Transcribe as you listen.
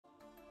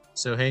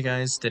So hey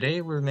guys,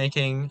 today we're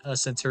making a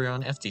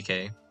Centurion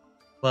FTK.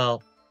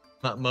 Well,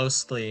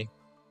 mostly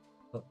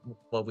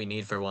what we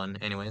need for one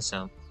anyway,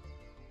 so.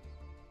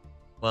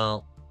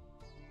 Well,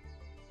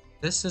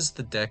 this is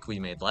the deck we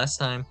made last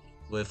time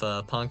with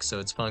Punk, so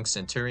it's Punk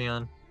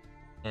Centurion,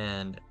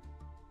 and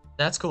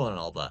that's cool and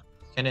all, but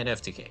can it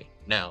FTK?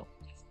 No.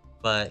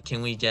 But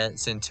can we get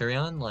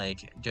Centurion,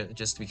 like,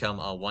 just become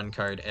a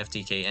one-card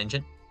FTK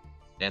engine?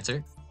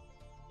 Answer?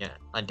 Yeah,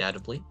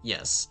 undoubtedly,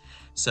 yes.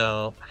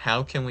 So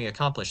how can we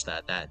accomplish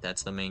that?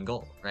 That's the main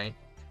goal, right?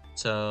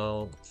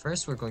 So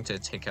first we're going to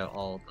take out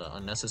all the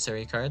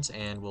unnecessary cards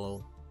and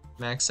we'll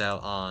max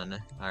out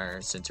on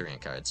our Centurion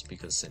cards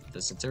because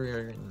the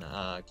Centurion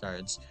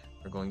cards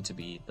are going to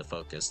be the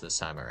focus this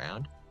time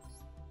around.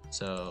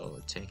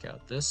 So take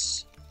out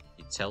this,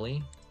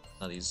 Telly.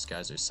 Oh, these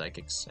guys are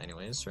psychics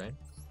anyways, right?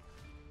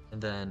 And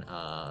then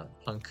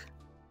Punk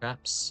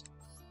Traps.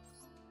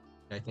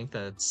 I think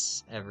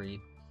that's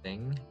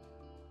everything.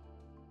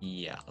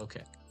 Yeah,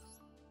 okay.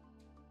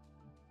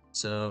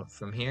 So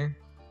from here,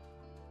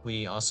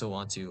 we also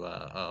want to,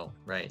 oh,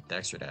 right, the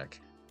extra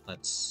deck.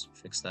 Let's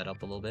fix that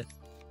up a little bit.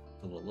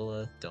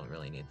 Lula, don't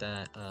really need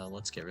that.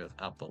 Let's get rid of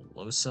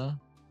Apollosa.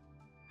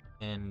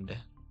 And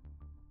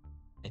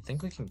I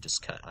think we can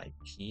just cut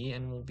IP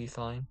and we'll be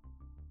fine.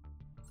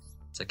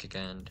 Psychic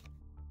End.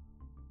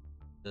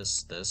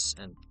 This,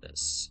 and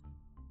this.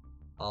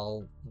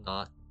 All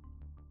not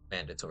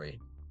mandatory.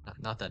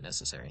 Not that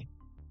necessary.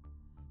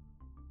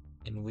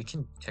 And we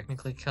can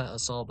technically cut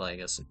us all, but I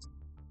guess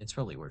it's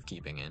probably worth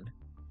keeping in.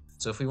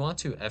 So if we want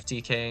to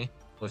FTK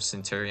with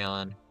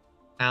Centurion,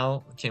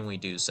 how can we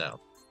do so?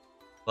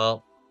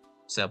 Well,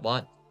 step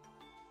 1,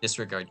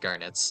 disregard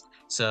Garnets.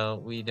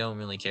 So we don't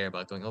really care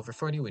about going over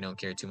 40, we don't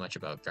care too much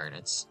about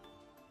Garnets.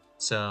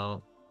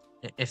 So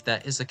if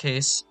that is the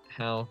case,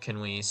 how can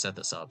we set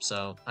this up?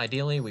 So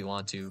ideally we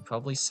want to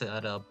probably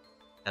set up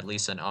at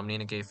least an Omni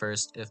Negate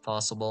first if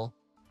possible.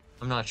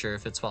 I'm not sure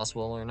if it's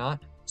possible or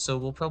not, so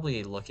we'll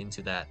probably look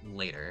into that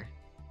later.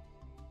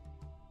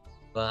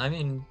 But I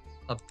mean,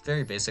 a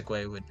very basic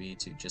way would be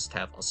to just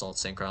have Assault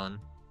Synchron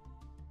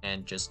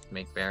and just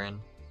make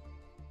Baron,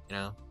 you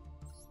know?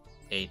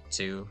 8,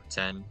 2,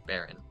 10,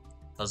 Baron.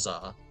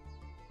 Huzzah.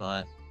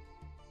 But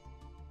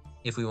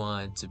if we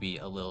wanted to be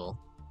a little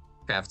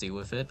crafty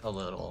with it, a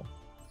little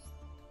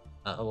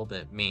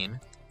bit mean,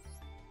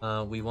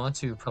 we want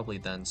to probably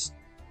then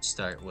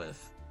start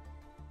with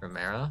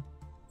Primera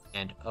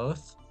and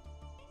Oath.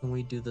 When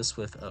we do this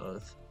with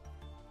Oath,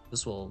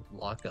 this will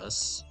lock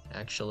us,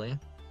 actually.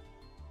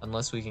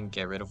 Unless we can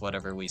get rid of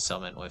whatever we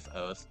summon with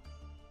Oath.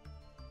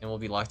 And we'll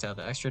be locked out of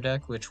the extra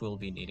deck, which we'll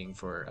be needing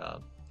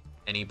for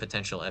any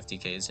potential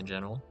FTKs in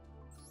general.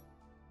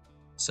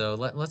 So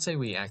let's say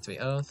we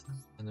activate Oath,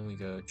 and then we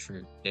go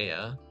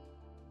Trudea.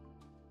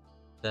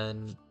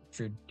 Then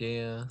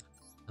Trudea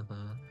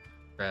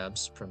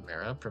grabs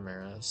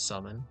Primera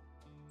summon.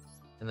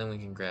 And then we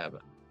can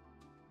grab,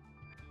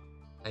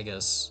 I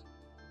guess,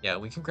 yeah,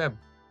 we can grab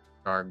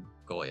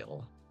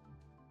Gargoyle.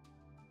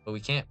 But we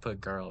can't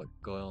put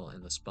Gargoyle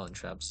in the Spawn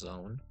Trap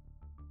zone,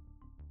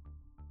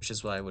 which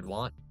is what I would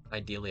want.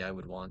 Ideally, I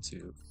would want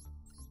to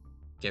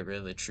get rid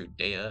of the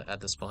Trudea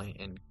at this point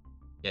and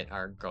get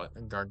our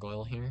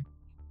Gargoyle here,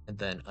 and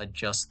then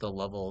adjust the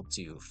level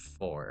to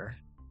 4.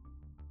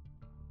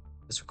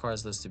 This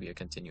requires this to be a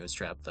continuous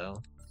trap,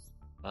 though.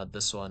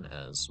 This one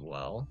as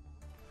well.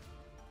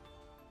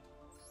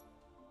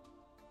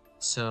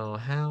 So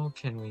how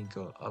can we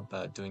go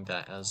about doing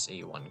that as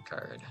a 1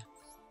 card?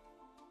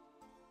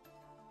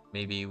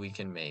 Maybe we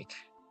can make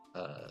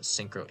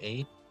Synchro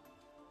 8.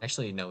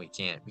 Actually, no, we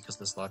can't, because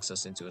this locks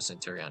us into a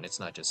Centurion. It's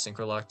not just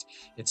Synchro locked,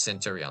 it's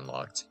Centurion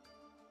locked,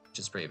 which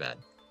is pretty bad.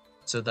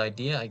 So the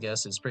idea, I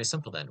guess, is pretty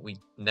simple then. We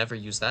never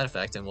use that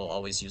effect, and we'll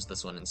always use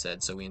this one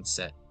instead, so we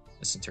inset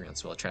the Centurion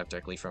Spell Trap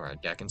directly from our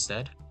deck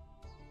instead.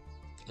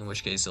 In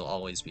which case, it'll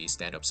always be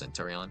stand-up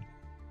Centurion.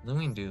 And then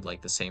we can do,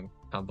 like, the same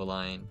combo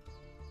line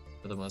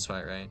for the most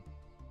part, right?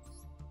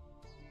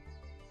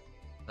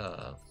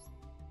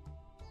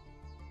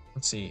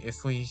 Let's see,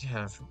 if we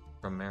have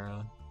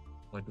Primera,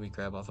 what do we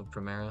grab off of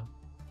Primera?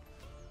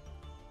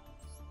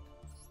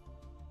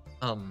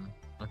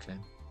 Okay.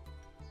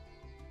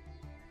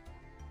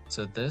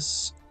 So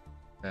this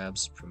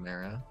grabs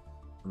Primera.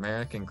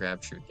 Primera can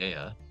grab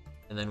Trudea,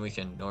 and then we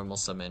can normal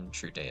summon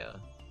Trudea.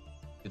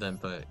 We then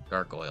put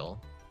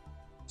Gargoyle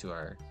to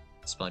our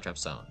Spawn Trap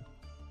zone.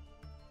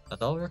 Now,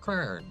 that'll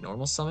require a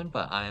normal summon,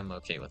 but I am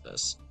okay with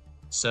this.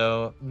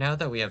 So now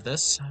that we have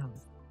this,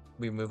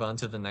 we move on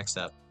to the next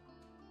step.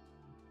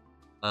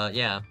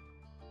 Yeah,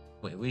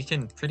 we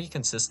can pretty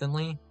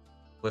consistently,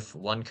 with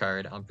 1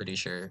 card, I'm pretty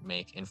sure,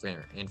 make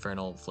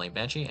Infernal Flame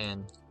Banshee,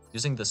 and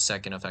using the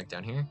second effect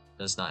down here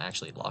does not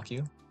actually lock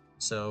you.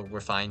 So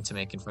we're fine to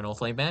make Infernal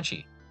Flame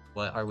Banshee.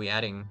 What are we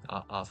adding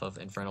off of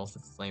Infernal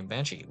Flame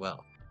Banshee?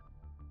 Well,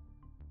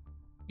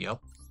 yep,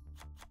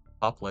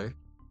 Poplar.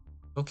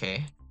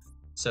 Okay,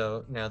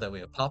 so now that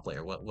we have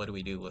Poplar, what do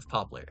we do with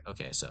Poplar?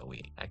 Okay, so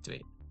we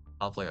activate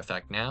Poplar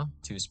effect now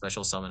to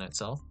special summon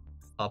itself.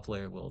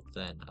 Poplar will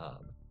then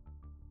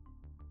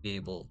be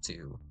able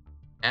to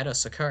add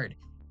us a card.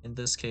 In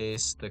this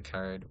case, the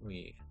card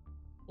we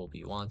will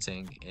be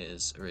wanting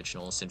is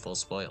Original Sinful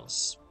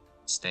Spoils.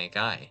 Snake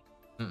Eye.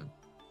 Hmm.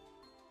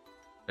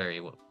 Very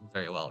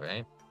well,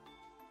 right?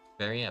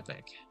 Very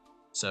epic.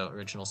 So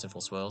Original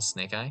Sinful Spoils,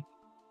 Snake Eye.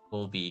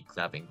 We'll be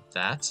grabbing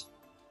that.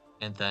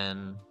 And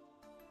then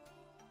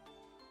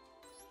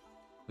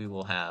we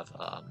will have,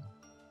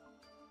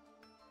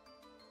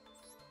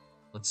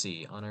 let's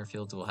see, on our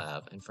field we'll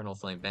have Infernal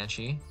Flame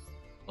Banshee,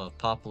 we'll have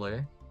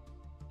Poplar,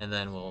 and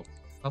then we'll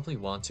probably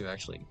want to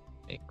actually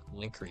make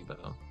Link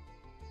Rebo.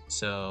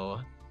 So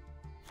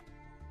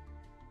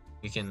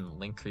we can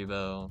Link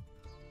Rebo,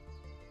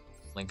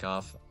 link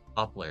off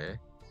Poplar,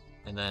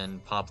 and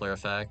then Poplar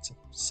effect,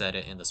 set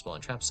it in the spell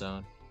and trap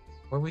zone.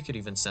 Or we could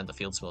even send the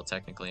field spell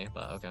technically,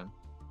 but okay.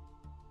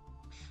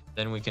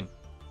 Then we can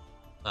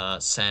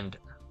send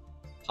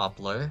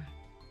Poplar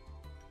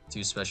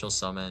to special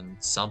summon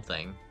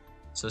something.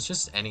 So it's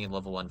just any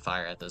level 1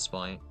 fire at this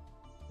point.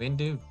 We can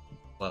do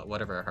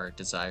whatever our heart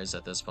desires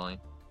at this point.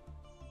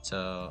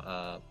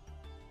 So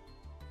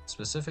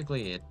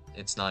specifically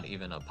it's not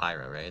even a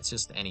pyro, right? It's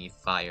just any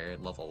fire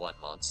level 1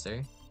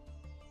 monster,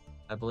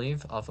 I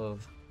believe, off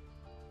of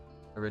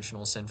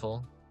Original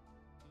Sinful.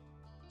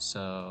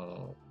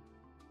 So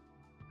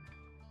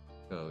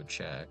go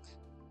check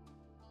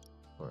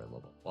for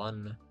level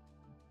 1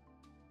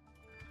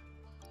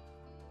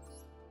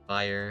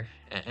 fire,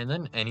 and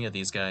then any of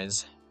these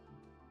guys,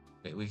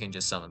 we can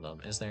just summon them.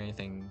 Is there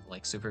anything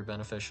like super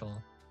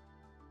beneficial?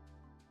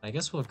 I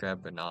guess we'll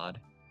grab Renaud.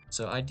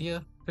 So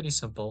idea, pretty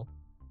simple.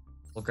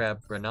 We'll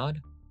grab Renaud,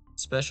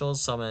 special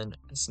summon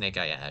Snake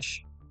Eye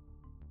Ash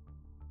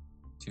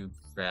to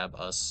grab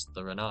us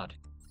the Renaud.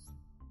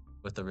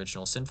 With the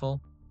Original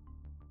Sinful,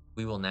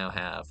 we will now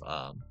have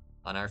on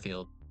our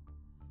field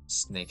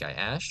Snake Eye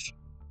Ash,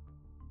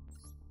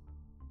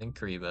 then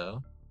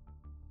Karibo,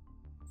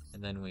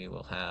 and then we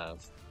will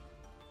have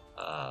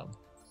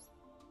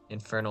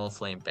Infernal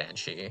Flame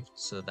Banshee.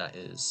 So that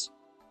is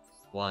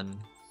 1,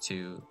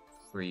 2,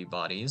 3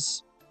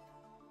 bodies.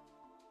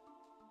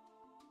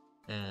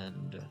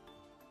 And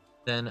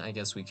then I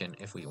guess we can,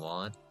 if we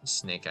want,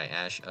 Snake Eye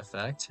Ash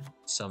effect,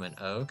 summon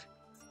Oak.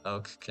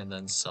 Oak can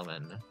then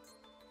summon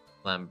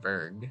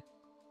Lamberg.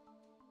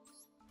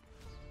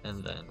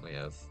 And then we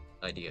have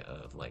idea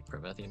of like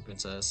Promethean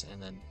Princess,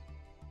 and then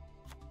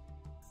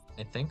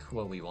I think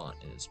what we want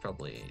is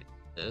probably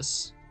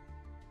this.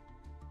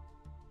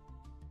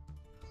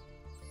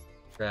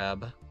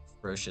 Grab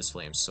Ferocious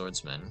Flame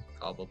Swordsman,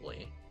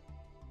 probably.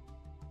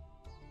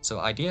 So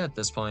idea at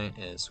this point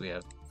is we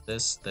have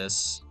this,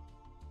 this,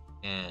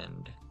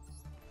 and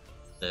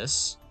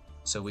this.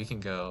 So we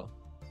can go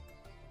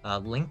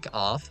Link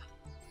off,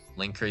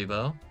 Link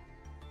Rebo,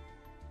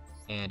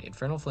 and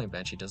Infernal Flame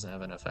Banshee doesn't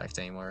have an effect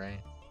anymore,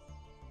 right?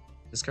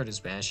 This card is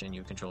banished and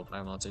you control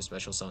Fire Monster,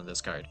 special summon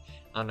this card.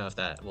 I don't know if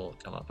that will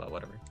come up, but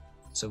whatever.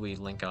 So we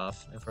link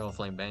off Infernal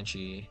Flame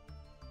Banshee,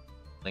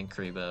 Link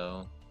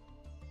Rebo,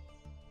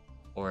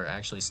 or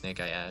actually Snake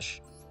Eye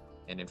Ash,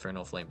 and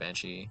Infernal Flame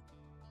Banshee.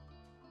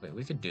 Wait,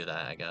 we could do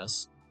that, I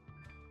guess.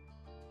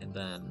 And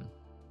then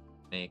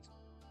make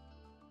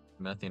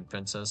Promethean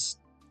Princess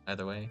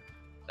either way.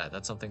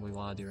 That's something we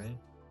want to do, right?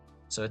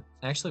 So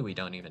actually we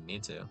don't even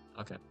need to.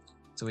 Okay.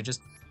 So we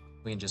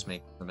can just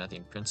make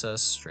Promethean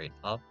Princess straight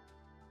up.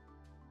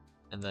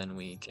 And then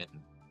we can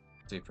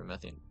do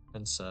Promethean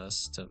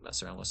Princess to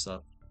mess around with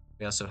stuff.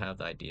 We also have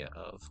the idea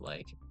of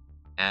like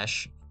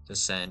Ash to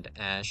send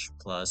Ash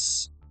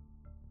plus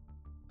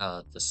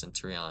the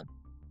Centurion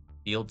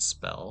field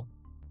spell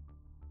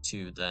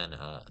to then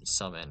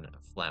summon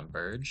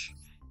Flamberge,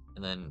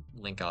 and then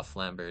link off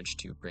Flamberge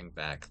to bring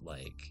back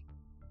like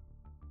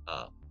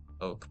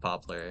Oak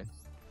Poplar.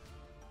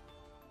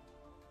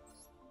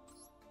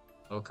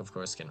 Oak, of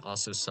course, can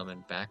also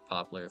summon back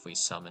Poplar if we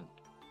summon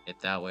it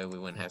that way. We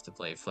wouldn't have to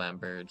play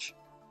Flamberge.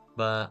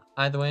 But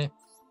either way,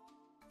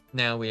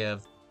 now we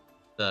have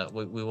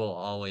we will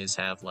always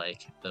have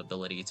like the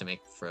ability to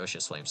make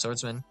Ferocious Flame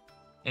Swordsman,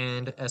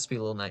 and SP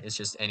Little Knight is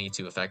just any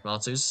 2 effect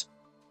monsters.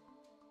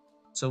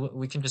 So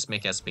we can just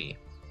make SP.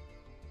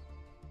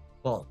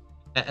 Well,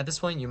 at this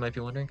point you might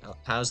be wondering,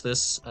 how's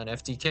this an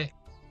FTK?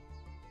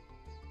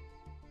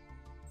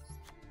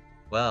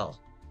 Well,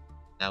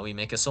 now we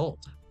make a Sold.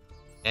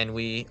 And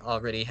we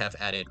already have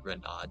added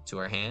Renaud to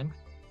our hand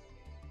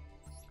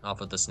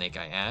off of the Snake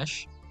Eye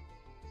Ash.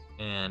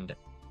 And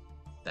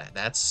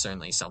that's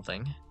certainly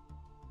something.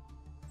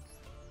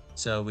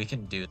 So we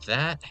can do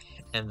that,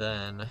 and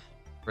then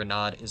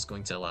Renaud is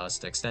going to allow us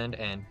to extend,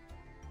 and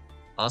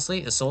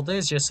honestly, Isolde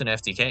is just an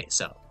FTK,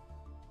 so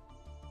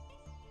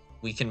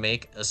we can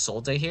make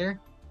Isolde here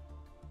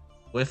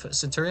with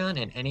Centurion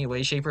in any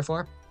way, shape, or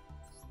form.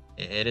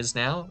 It is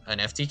now an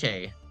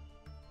FTK.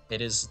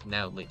 It is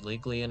now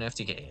legally an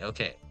FTK.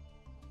 Okay.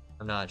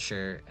 I'm not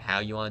sure how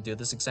you want to do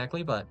this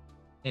exactly, but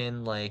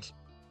in like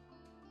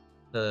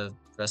the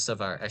rest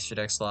of our extra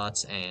deck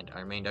slots and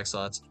our main deck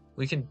slots,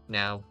 we can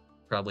now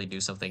probably do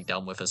something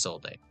dumb with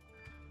Isolde.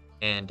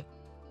 And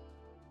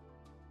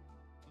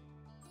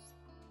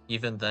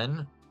even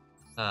then,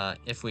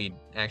 if we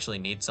actually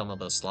need some of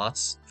those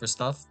slots for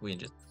stuff, we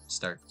just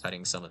start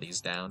cutting some of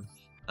these down.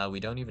 We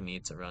don't even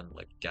need to run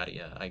like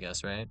Gadia, I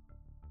guess, right?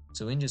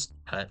 So we can just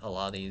cut a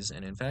lot of these,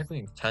 and in fact, we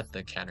can cut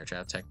the counter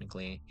trap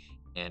technically,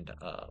 and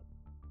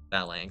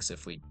phalanx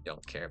if we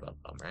don't care about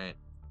them, right?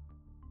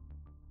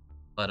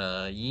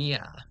 But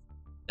yeah,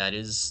 that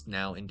is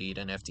now indeed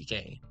an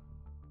FTK.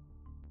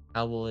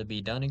 How will it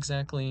be done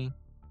exactly?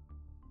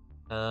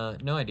 No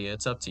idea.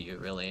 It's up to you,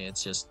 really.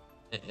 It's just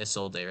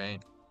Isolde,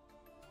 right?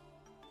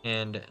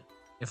 And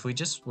if we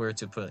just were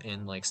to put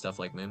in like stuff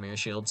like Moonmere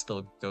Shields,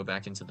 they'll go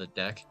back into the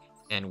deck,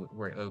 and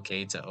we're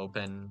okay to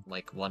open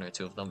like one or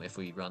two of them if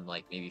we run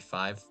like maybe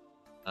 5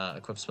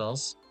 equip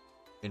spells.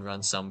 We can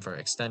run some for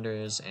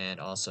extenders and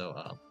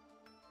also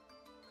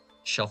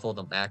shuffle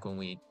them back when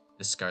we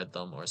discard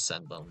them or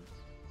send them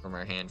from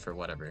our hand for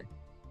whatever.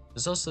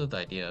 There's also the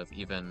idea of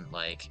even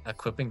like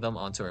equipping them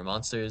onto our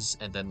monsters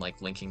and then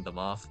like linking them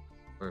off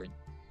or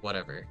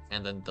whatever,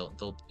 and then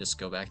they'll just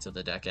go back to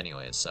the deck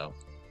anyways. So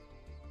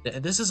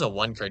this is a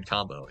 1 card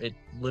combo. It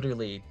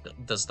literally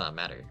does not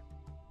matter.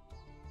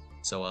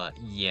 So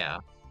yeah,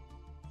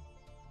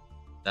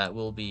 that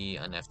will be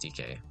an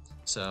FTK.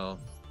 So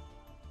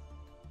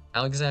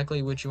how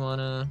exactly would you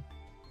wanna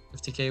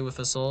FTK with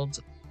Assault?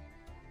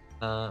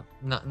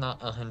 Not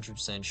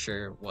 100%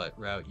 sure what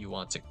route you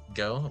want to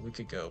go. We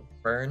could go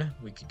burn.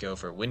 We could go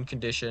for win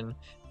condition.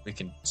 We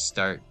can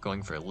start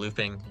going for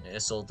looping.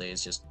 Isolde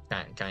is just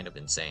kind of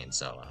insane.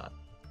 So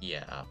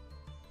yeah,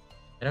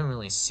 I don't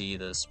really see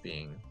this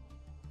being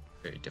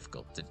very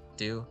difficult to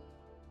do.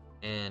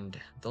 And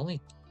the only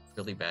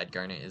really bad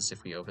Garnet is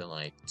if we open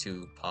like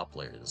 2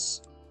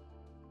 Poplars,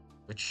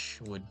 which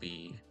would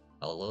be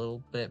a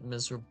little bit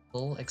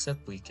miserable,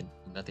 except we can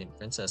Nothing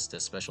Princess to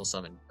special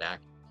summon back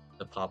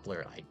the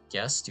Poplar, I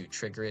guess, to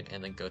trigger it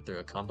and then go through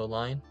a combo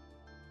line.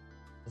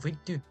 If we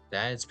do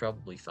that, it's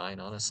probably fine,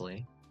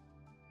 honestly.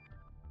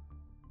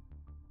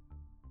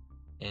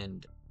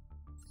 And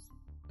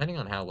depending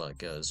on how well it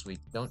goes, we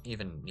don't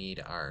even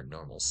need our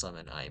normal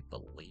summon, I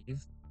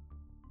believe.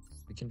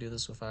 We can do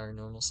this with our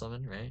normal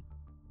summon, right?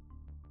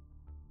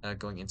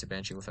 Going into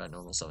Banshee without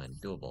normal summon,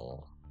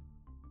 doable.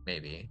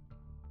 Maybe.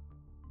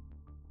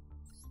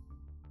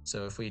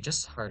 So if we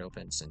just hard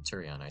open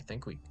Centurion, I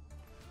think we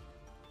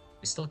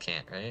still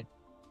can't, right?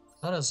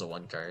 Not as a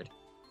 1 card.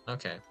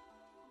 Okay.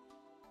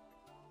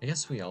 I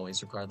guess we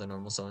always require the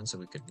normal summon, so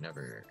we could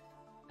never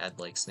add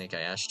like Snake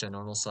Eye Ash to a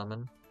normal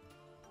summon.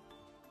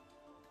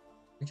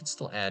 We can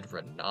still add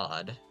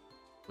Renaud,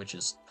 which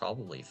is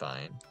probably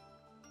fine,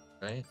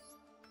 right?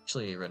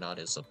 Actually, Renaud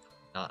is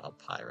not a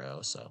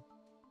Pyro, so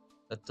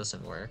that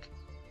doesn't work.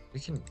 We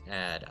can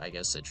add, I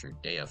guess, a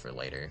Trudea for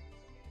later.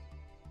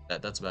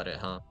 That's about it,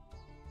 huh?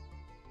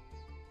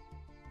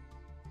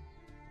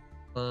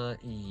 But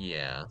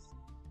yeah.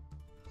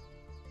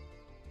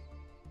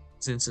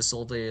 Since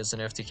Isolde is an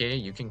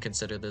FTK, you can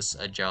consider this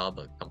a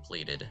job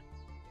completed.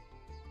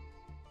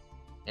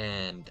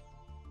 And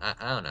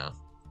I don't know.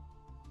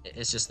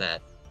 It's just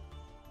that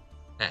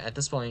at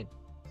this point,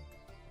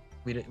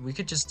 we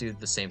could just do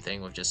the same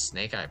thing with just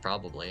Snake Eye,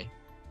 probably.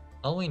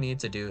 All we need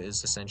to do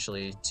is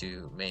essentially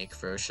to make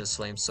Ferocious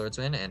Flame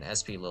Swordsman and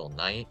SP Little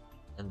Knight,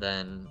 and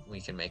then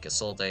we can make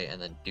Isolde and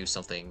then do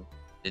something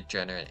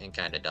degenerate and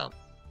kinda dumb.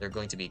 There are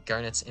going to be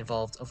Garnets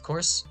involved, of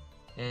course,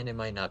 and it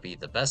might not be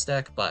the best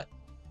deck, but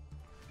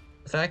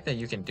the fact that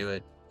you can do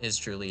it is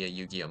truly a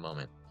Yu-Gi-Oh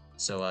moment.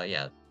 So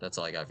yeah, that's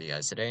all I got for you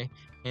guys today.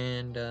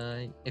 And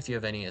if you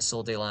have any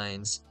Isolde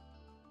lines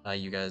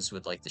you guys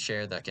would like to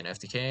share that can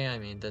FTK, I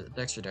mean, the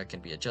extra deck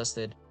can be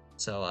adjusted.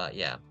 So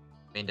yeah,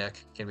 main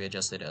deck can be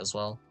adjusted as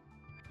well.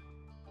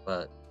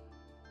 But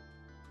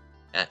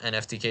an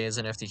FTK is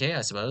an FTK,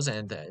 I suppose,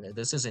 and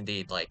this is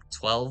indeed like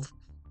 12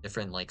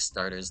 different like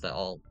starters that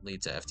all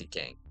lead to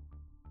FTK.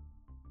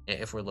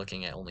 If we're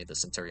looking at only the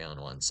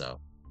Centurion one, so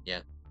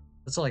yeah.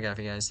 That's all I got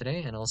for you guys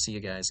today, and I'll see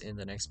you guys in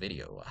the next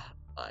video.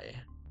 Bye.